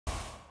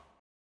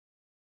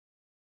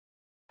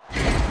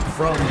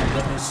From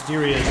the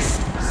mysterious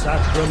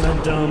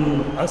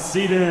Sacramentum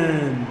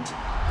Ascendant,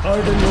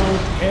 Cardinal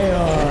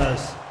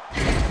Chaos.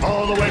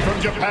 All the way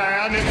from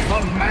Japan, it's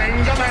the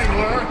Manga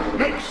Mangler.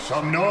 Make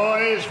some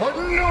noise for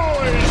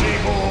Noisy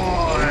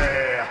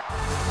Boy!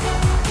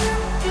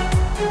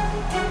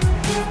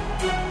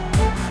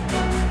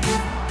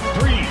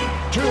 3,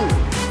 2,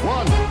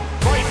 1,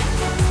 fight!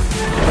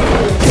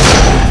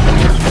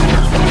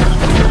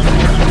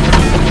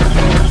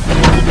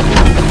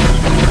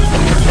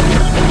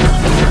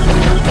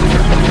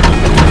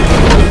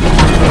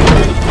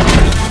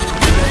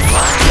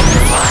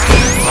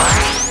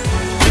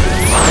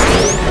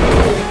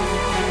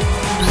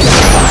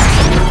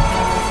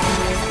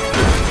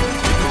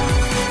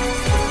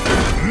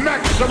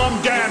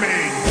 Maximum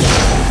damage!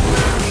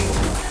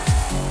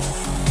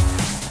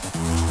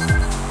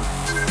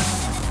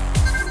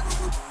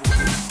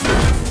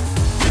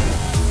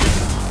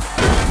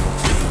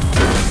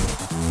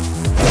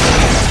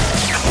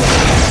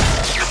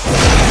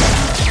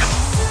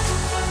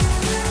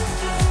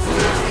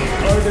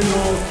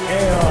 Cardinal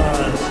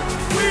Chaos.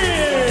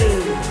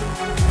 Win!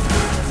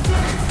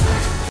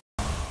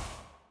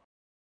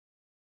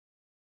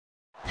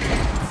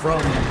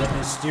 From the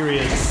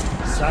mysterious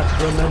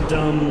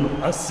Sacramentum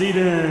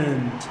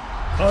Ascendant,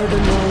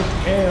 Cardinal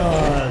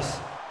Chaos.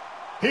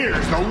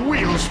 Here's the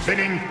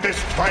wheel-spinning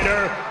fist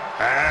fighter,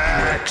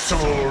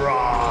 Axelrod!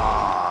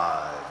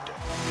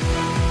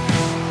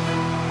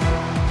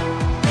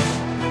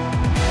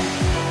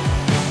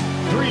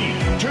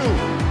 3, 2, 1,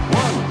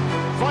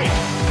 fight!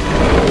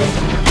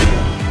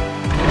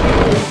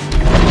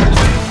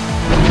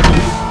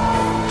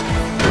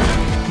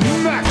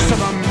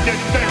 Maximum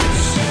defense!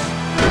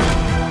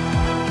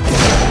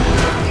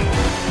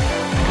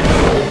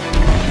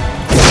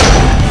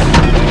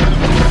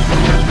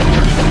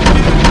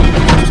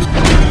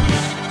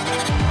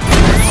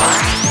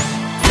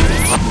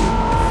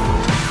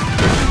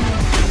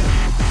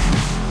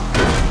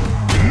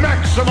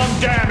 Maximum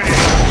damage!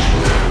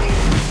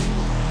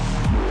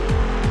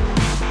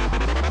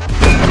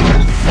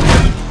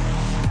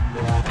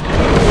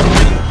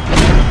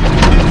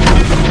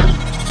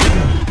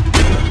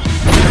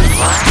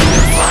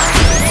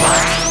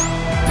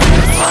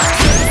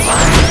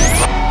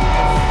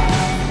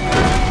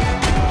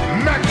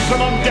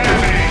 Maximum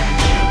damage!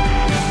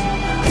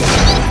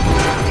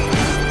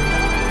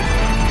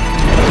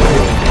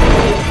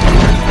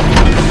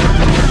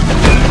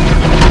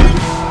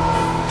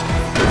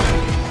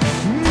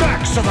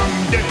 Maximum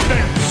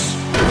defense!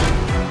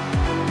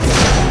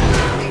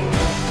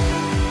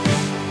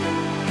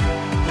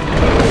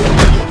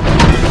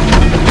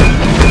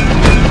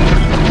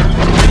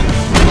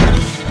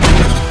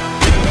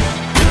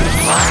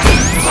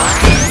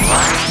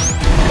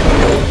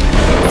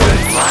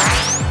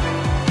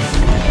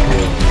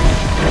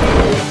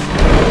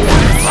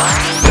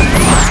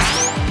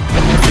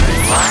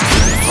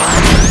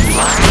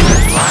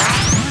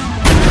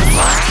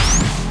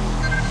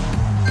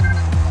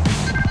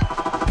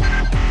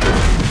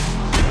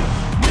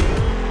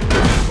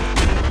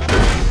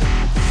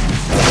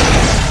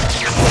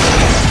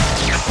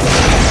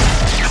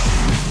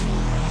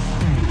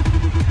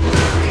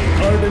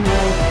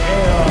 Cardinal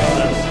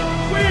Chaos.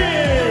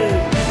 Win!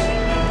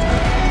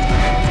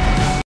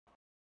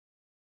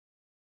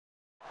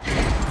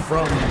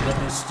 From the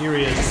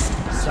mysterious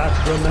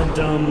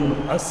Sacramentum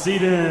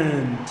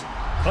Ascendant,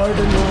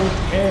 Cardinal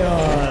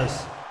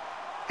Chaos.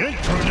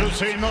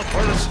 Introducing the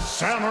first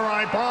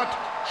samurai bot,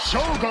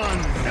 Shogun!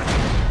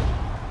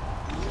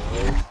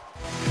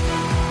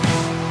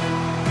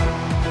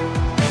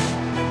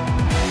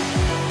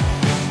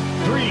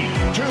 3,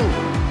 2,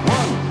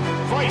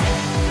 1, fight!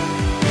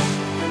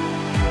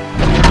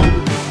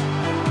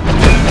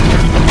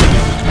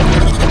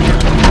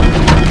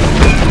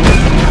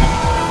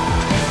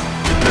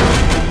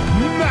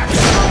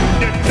 Maximum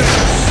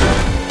defense!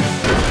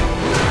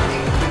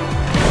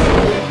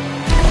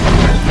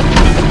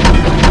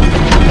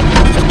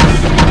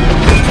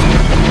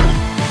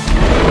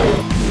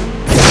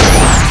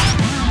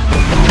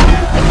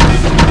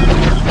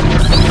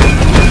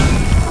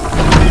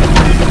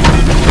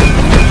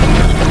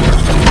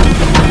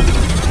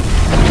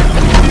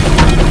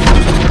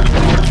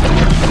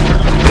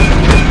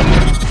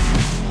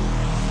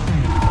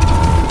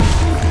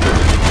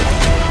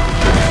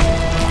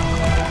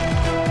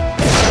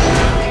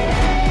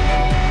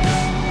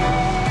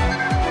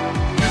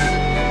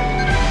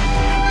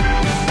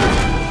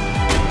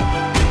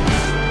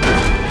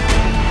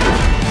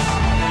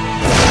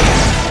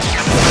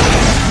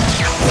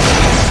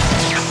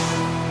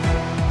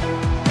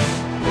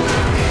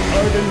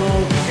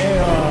 Cardinal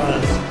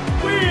Chaos.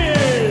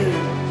 Win!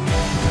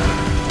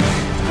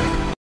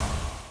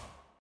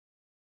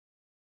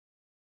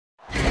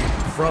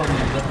 From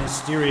the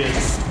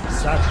mysterious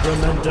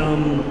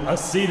Sacramentum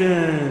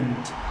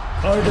Ascendant,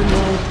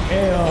 Cardinal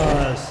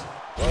Chaos.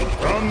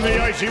 From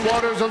the icy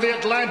waters of the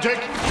Atlantic,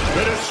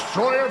 the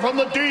destroyer from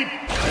the deep,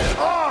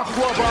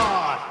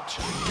 Aquabot!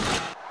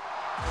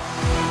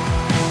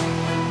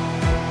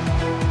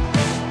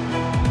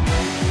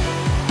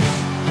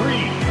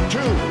 3,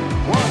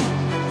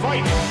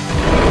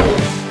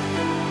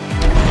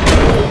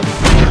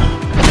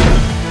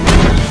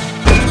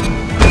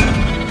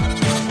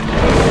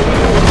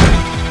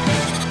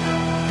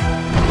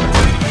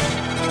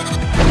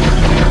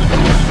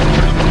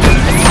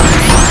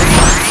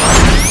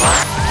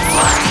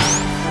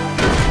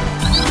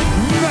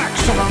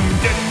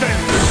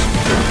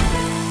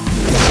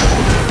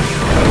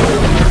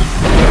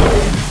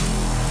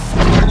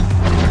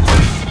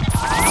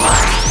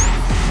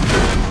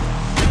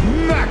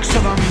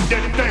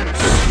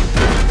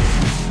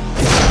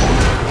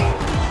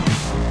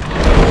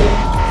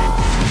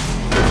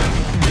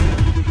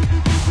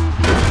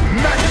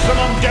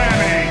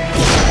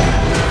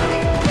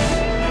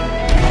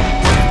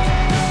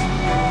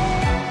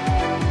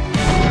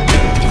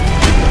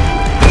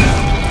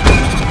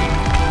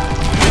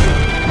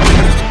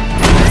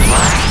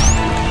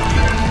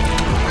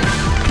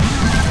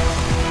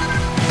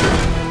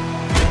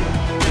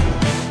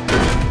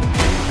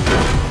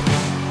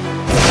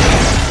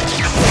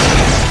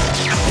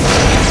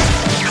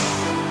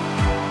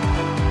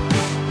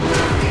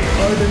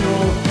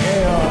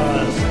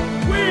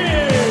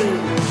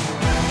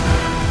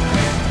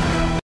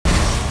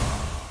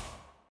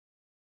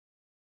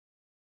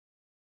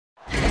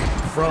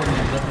 From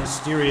the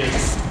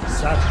mysterious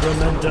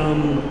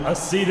Sacramentum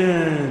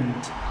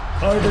Ascendant,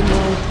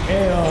 Cardinal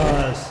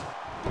Chaos.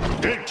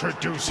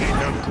 Introducing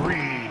the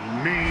green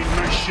mean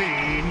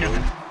machine.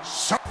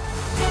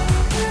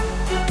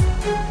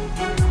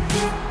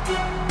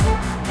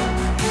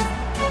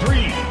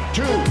 Three,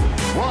 two,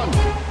 one,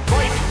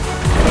 fight!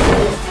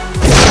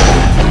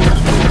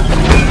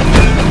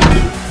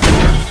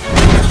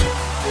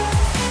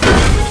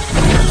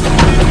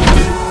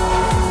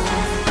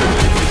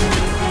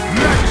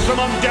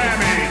 Maximum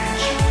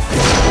damage!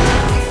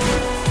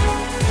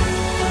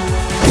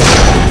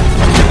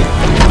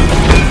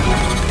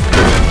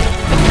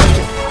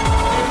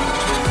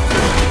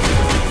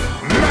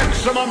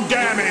 Maximum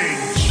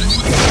damage!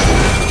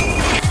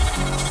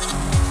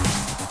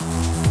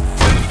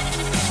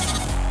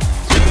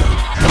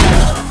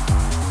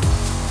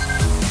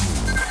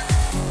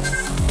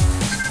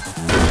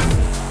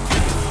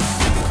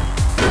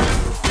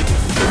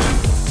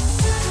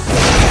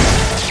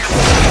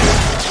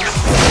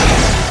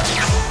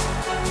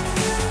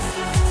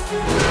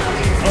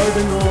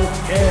 Cardinal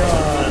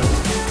Chaos.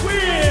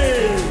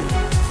 Win!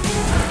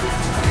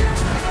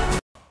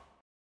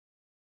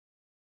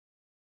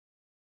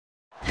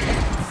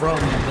 From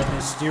the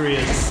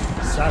mysterious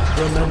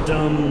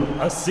Sacramentum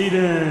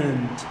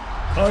Ascendant,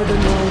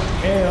 Cardinal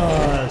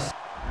Chaos.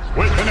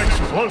 With an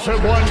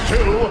explosive one,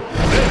 too,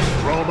 this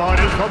robot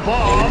is the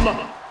bomb,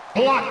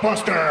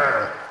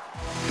 Blockbuster!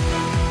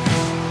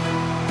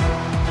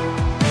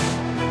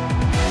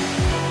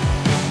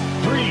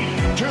 Three,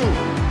 two,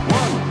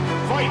 one,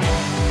 fight!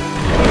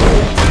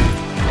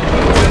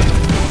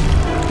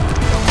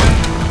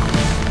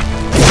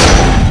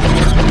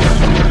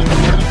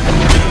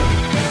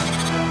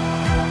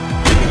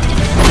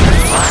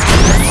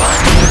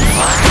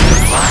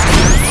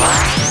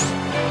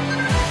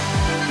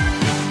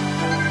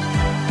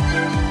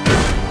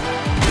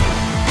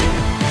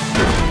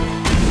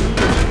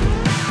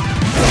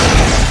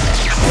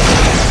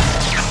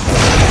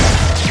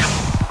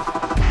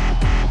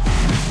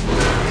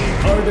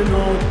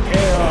 Cardinal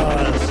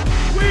Chaos.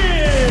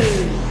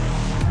 Win!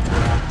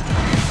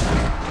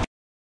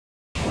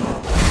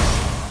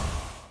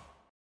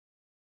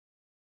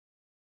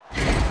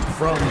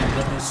 From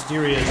the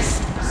mysterious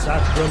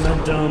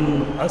Sacramentum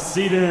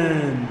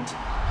Ascendant,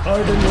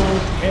 Cardinal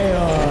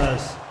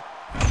Chaos.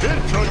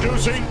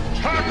 Introducing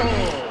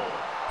Takcle!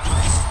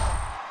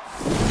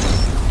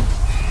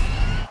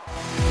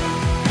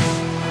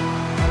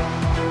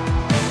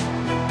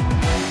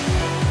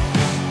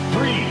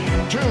 Three,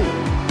 two,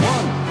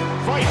 one,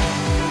 fight!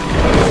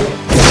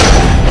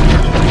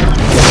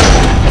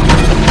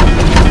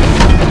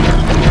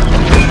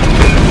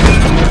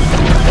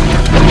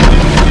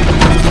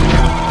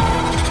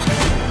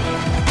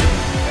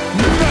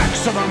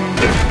 Maximum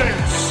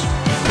defense!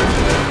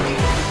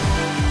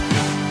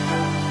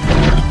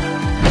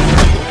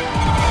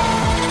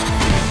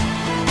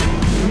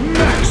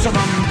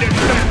 Maximum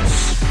defense!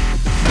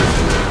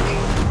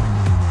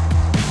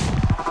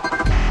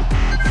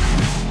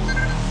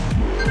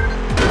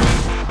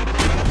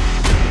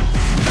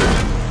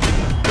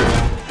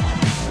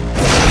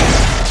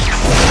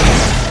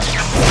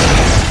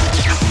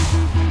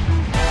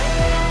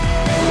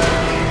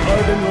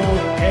 Cardinal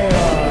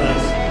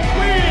Chaos.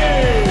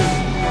 Win!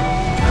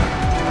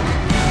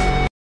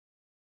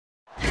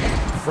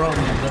 From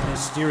the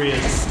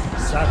mysterious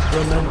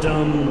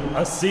Sacramentum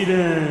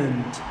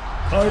Ascendant,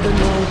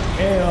 Cardinal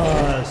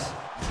Chaos.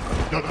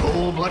 The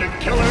cold-blooded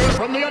killer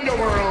from the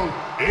underworld,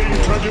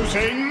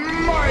 introducing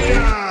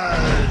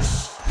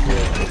Midas!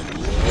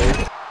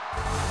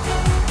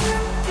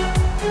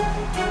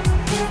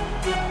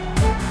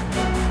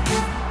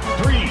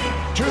 Three,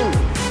 two,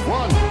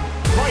 one,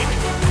 fight!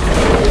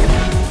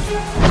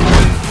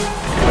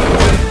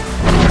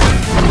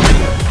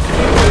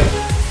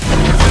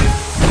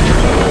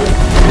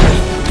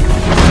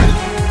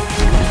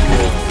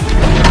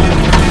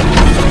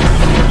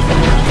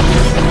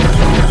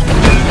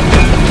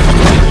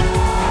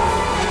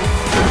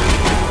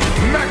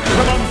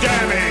 Maximum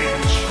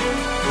damage!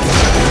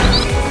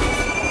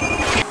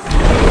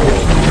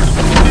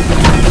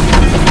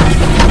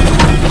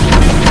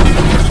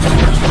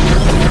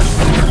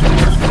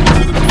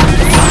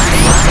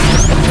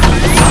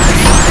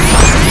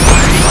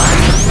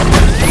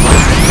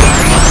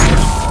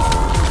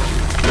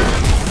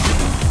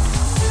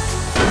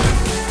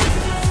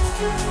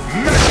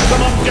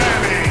 Maximum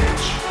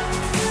damage!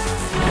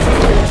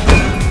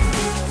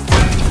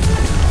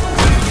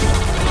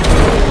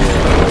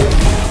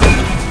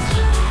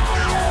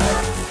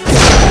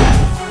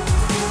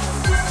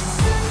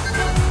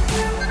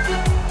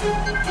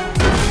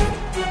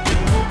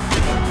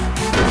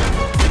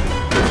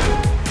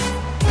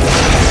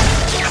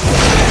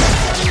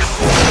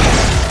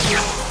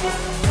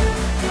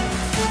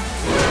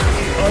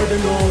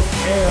 Cardinal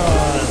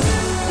Chaos.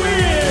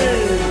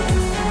 Win!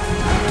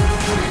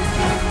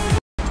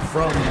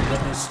 From the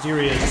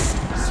mysterious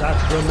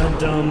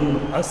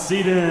Sacramentum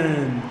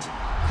Ascendant,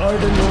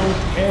 Cardinal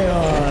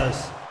Chaos.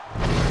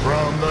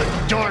 From the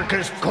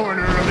darkest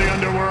corner of the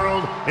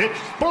underworld, it's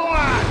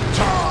Black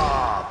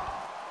Top!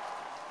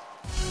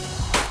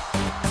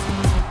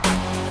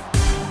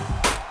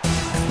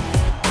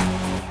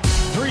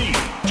 3,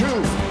 2,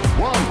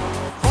 1,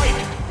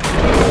 fight!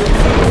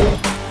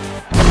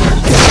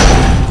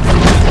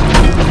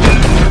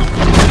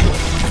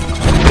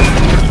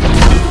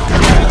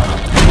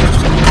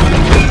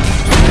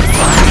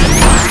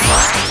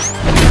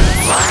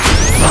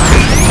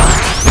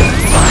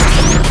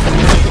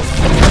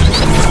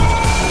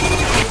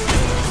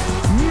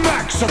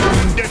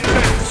 Maximum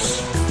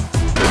defense!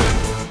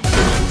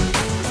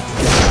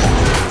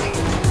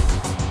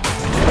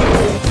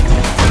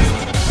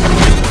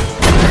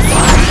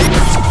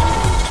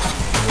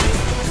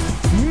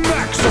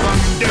 Maximum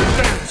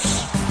defense!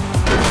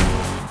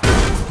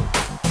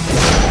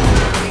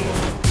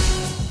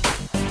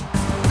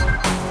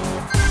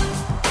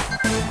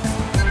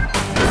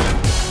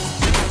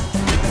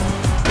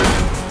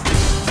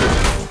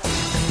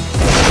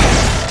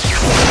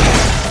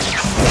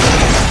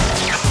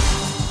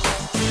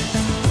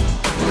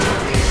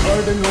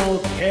 Cardinal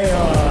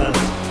Chaos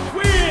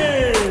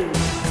wins!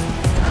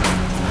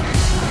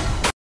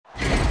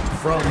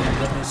 From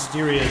the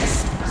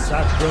mysterious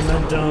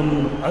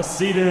Sacramentum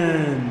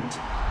Ascendant,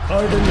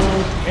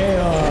 Cardinal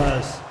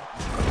Chaos.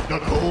 The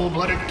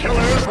cold-blooded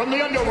killer from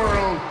the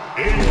underworld,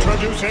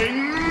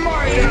 introducing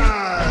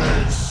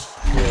Midas!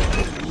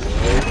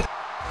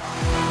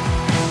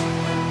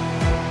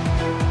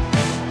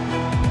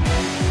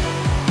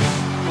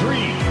 3,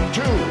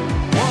 2,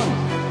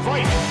 1,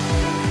 fight!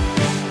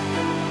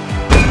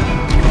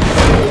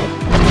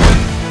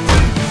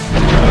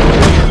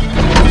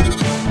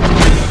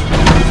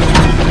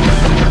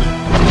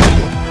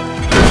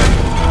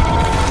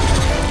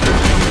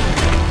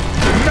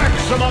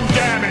 Maximum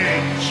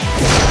damage!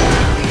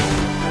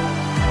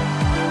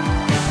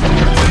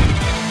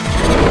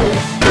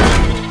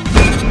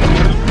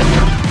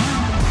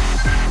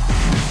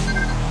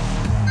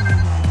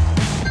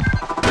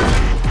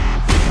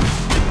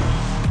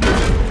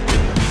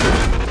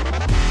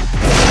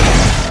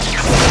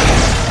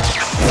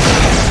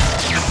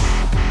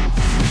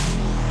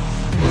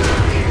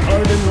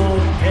 Cardinal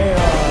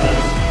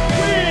Chaos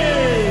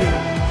wins!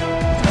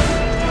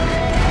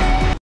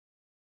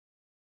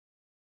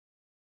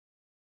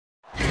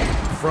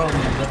 From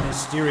the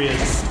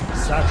mysterious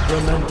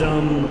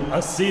Sacramentum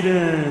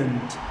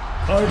Ascendant,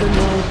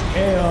 Cardinal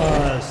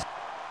Chaos.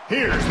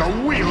 Here's the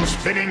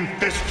wheel-spinning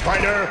fist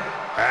fighter,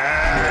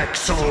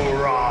 Axelrod!